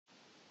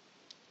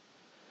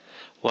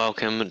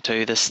Welcome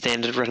to the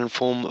standard written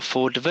form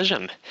for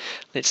division.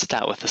 Let's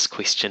start with this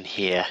question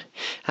here.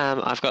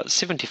 I've got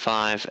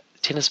 75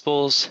 tennis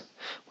balls,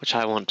 which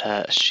I want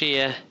to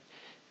share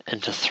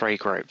into 3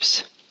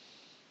 groups.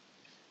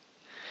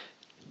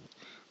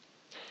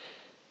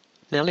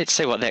 Now let's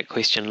see what that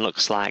question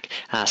looks like,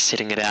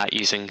 setting it out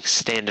using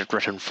standard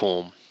written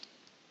form.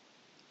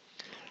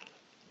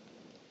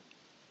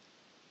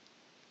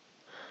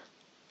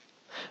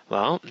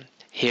 Well,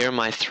 here are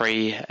my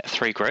three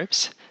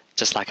groups,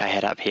 just like I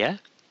had up here.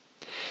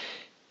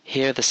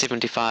 Here are the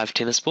 75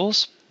 tennis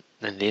balls,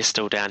 and they're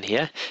still down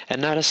here.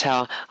 And notice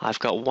how I've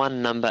got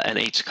one number in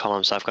each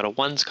column. So I've got a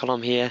ones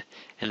column here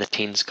and the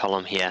tens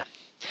column here.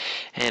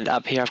 And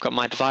up here I've got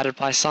my divided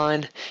by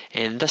sign,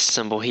 and this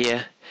symbol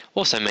here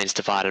also means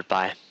divided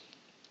by.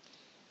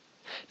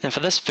 Now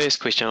for this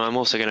first question, I'm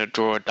also going to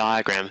draw a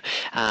diagram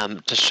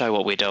to show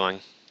what we're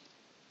doing.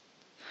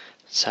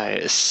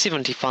 So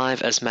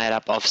 75 is made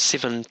up of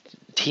 7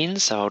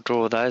 tens, so I'll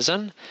draw those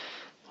in.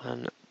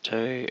 1,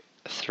 2,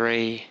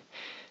 3,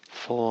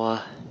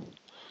 4,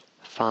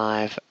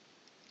 5,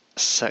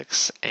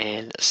 6,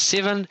 and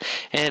 7.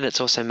 And it's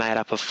also made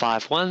up of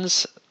 5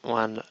 ones.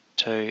 1,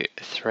 2,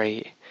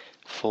 3,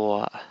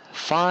 4,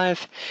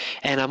 5.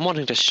 And I'm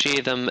wanting to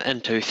share them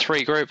into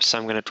 3 groups, so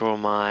I'm going to draw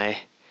my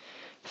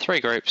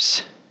 3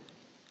 groups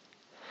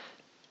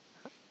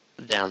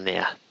down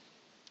there.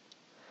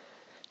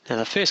 Now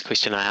the first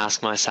question I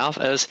ask myself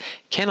is,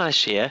 can I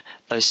share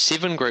those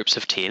 7 groups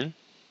of 10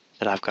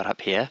 that I've got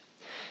up here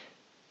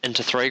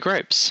into 3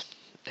 groups?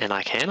 And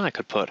I can. I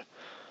could put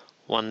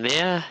 1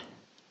 there,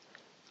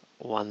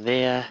 1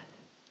 there,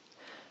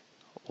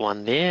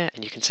 1 there,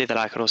 and you can see that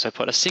I could also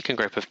put a second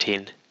group of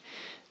 10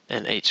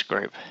 in each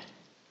group,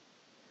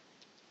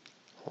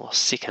 or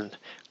second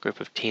group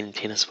of 10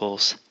 tennis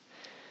balls.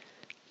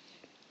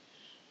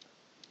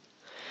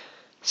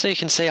 So you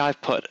can see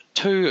I've put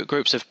 2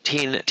 groups of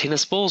 10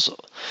 tennis balls,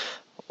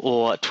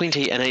 or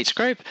 20 in each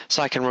group,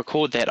 so I can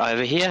record that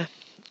over here.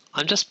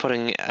 I'm just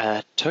putting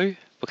 2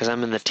 because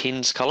I'm in the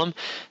tens column,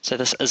 so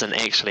this isn't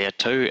actually a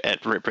 2,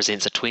 it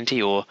represents a 20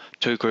 or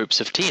 2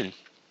 groups of 10.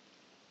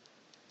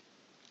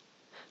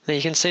 Now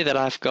you can see that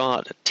I've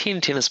got 10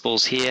 tennis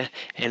balls here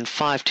and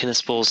 5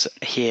 tennis balls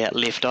here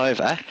left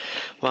over.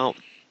 Well,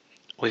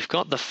 we've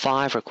got the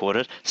 5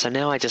 recorded, so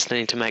now I just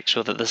need to make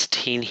sure that this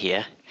 10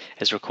 here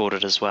is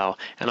recorded as well.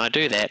 And I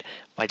do that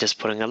by just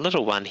putting a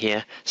little 1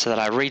 here so that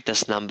I read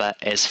this number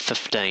as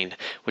 15,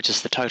 which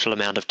is the total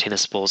amount of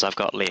tennis balls I've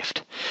got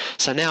left.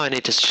 So now I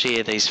need to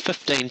share these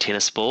 15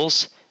 tennis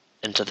balls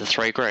into the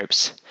 3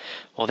 groups.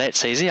 Well,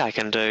 that's easy. I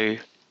can do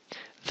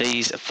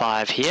these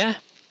 5 here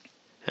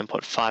and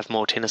put 5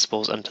 more tennis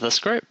balls into this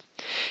group.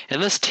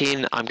 And this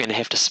 10, I'm going to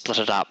have to split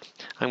it up.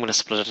 I'm going to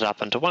split it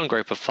up into one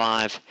group of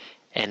 5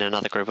 and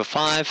another group of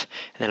 5,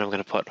 and then I'm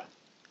going to put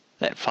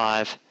that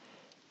 5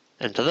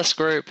 into this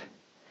group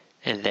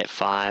and that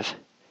 5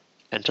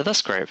 into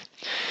this group.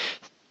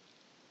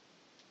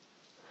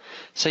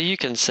 So you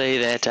can see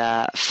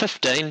that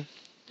 15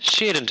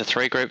 shared into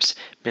 3 groups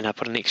meant I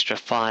put an extra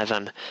 5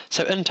 in.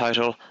 So in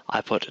total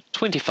I put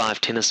 25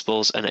 tennis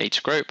balls in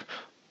each group.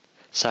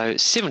 So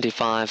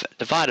 75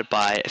 divided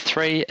by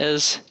 3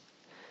 is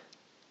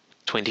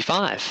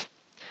 25.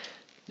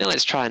 Now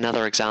let's try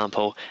another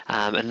example,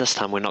 and this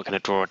time we're not going to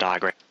draw a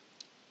diagram.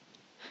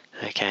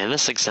 Okay, in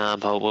this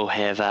example we'll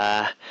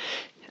have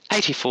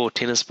 84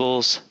 tennis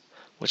balls,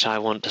 which I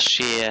want to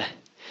share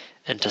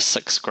into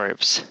 6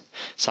 groups.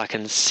 So I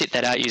can set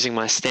that out using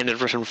my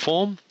standard written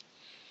form.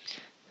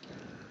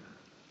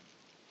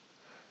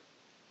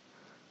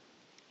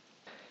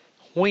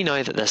 We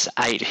know that this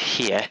 8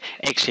 here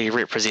actually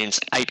represents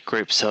 8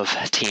 groups of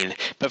 10,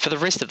 but for the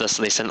rest of this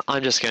lesson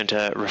I'm just going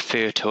to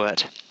refer to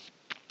it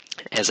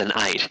as an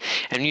 8.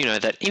 And you know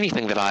that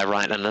anything that I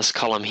write in this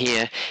column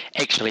here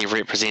actually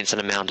represents an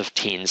amount of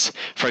tens.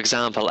 For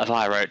example, if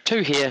I wrote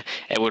 2 here,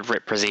 it would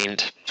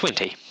represent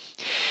 20.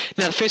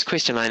 Now the first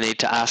question I need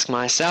to ask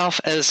myself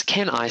is,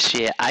 can I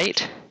share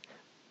 8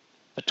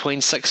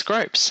 between 6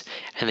 groups?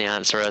 And the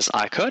answer is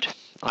I could.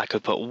 I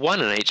could put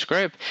 1 in each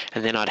group,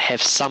 and then I'd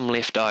have some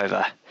left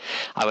over.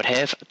 I would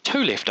have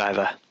 2 left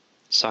over,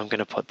 so I'm going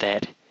to put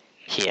that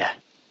here.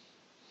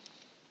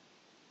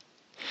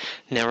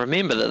 Now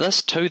remember that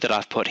this 2 that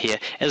I've put here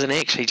isn't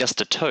actually just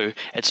a 2,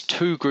 it's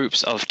 2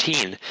 groups of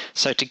 10.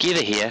 So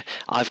together here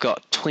I've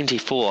got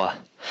 24.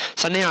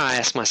 So now I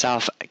ask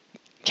myself,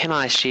 can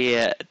I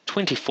share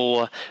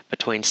 24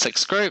 between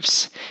 6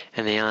 groups?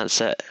 And the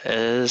answer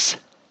is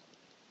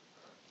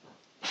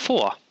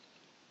 4.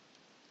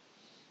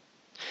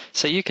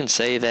 So you can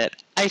see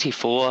that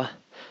 84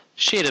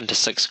 shared into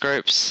 6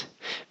 groups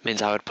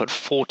means I would put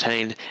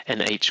 14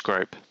 in each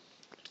group.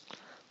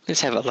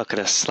 Let's have a look at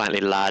a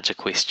slightly larger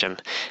question.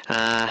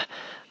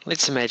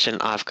 Let's imagine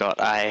I've got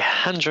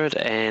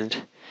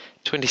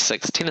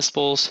 126 tennis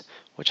balls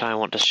which I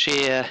want to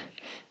share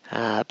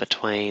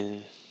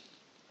between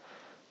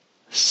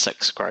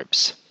 6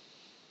 groups.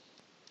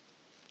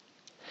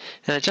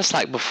 Now, just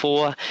like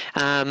before,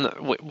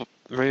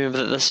 remember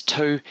that this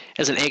 2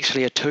 isn't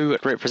actually a 2,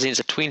 it represents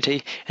a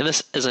 20, and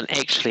this isn't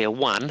actually a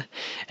 1,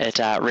 it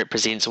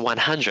represents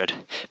 100.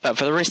 But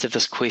for the rest of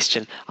this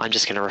question, I'm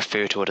just going to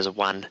refer to it as a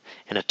 1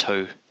 and a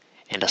 2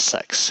 and a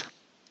 6.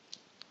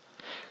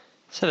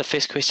 So the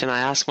first question I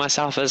ask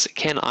myself is,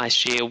 can I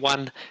share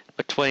 1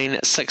 between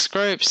 6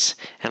 groups?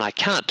 And I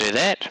can't do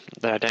that,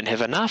 I don't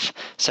have enough,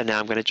 so now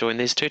I'm going to join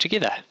these two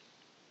together.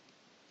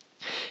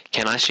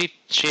 Can I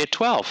share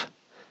 12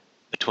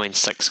 between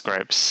 6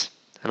 groups?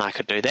 And I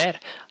could do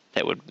that.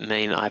 That would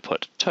mean I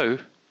put 2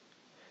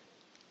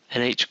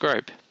 in each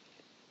group.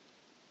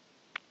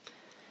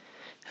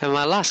 And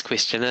my last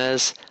question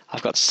is,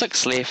 I've got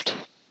 6 left.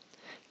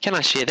 Can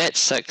I share that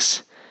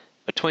 6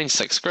 between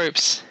 6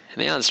 groups?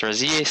 And the answer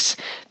is yes.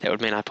 That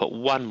would mean I put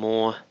 1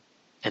 more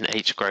in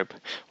each group,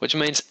 which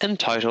means in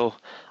total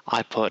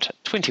I put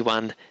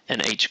 21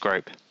 in each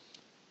group.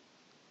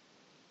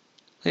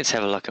 Let's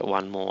have a look at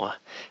one more.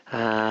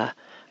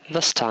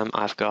 This time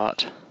I've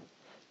got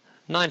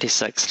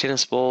 96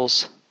 tennis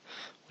balls,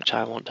 which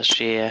I want to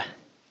share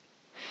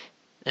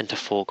into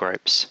 4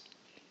 groups.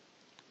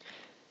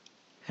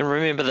 And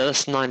remember that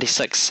this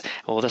 96,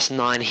 or this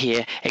 9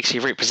 here, actually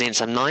represents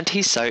a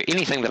 90, so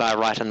anything that I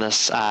write in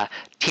this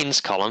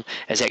tens column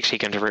is actually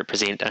going to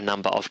represent a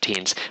number of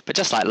tens. But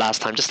just like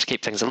last time, just to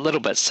keep things a little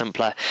bit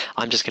simpler,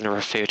 I'm just going to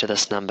refer to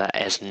this number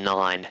as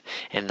 9,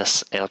 and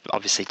this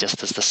obviously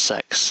just as the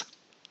 6.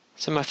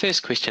 So my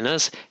first question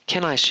is,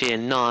 can I share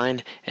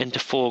 9 into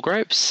 4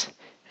 groups?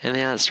 And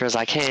the answer is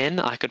I can.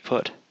 I could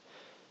put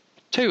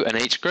 2 in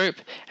each group,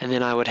 and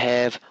then I would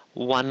have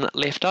 1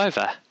 left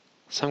over.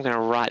 So I'm going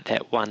to write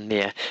that 1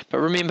 there. But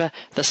remember,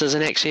 this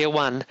isn't actually a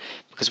 1,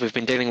 because we've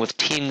been dealing with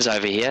tens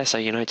over here, so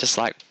just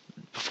like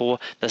before,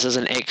 this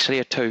isn't actually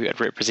a 2, it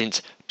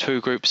represents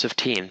 2 groups of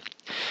 10.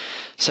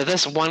 So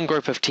this 1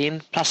 group of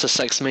 10 plus a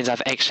 6 means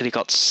I've actually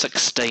got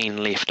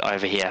 16 left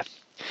over here.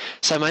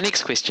 So my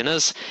next question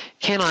is,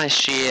 can I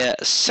share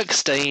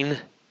 16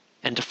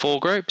 into 4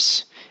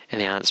 groups? And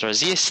the answer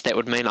is yes. That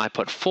would mean I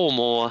put 4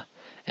 more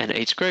in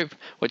each group,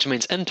 which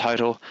means in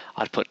total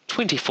I'd put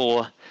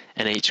 24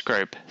 in each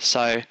group.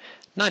 So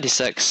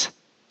 96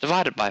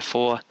 divided by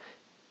 4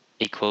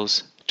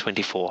 equals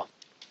 24.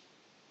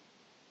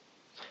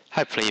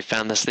 Hopefully you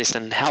found this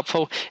lesson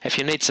helpful. If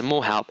you need some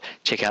more help,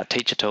 check out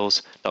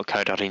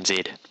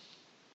teachertools.co.nz.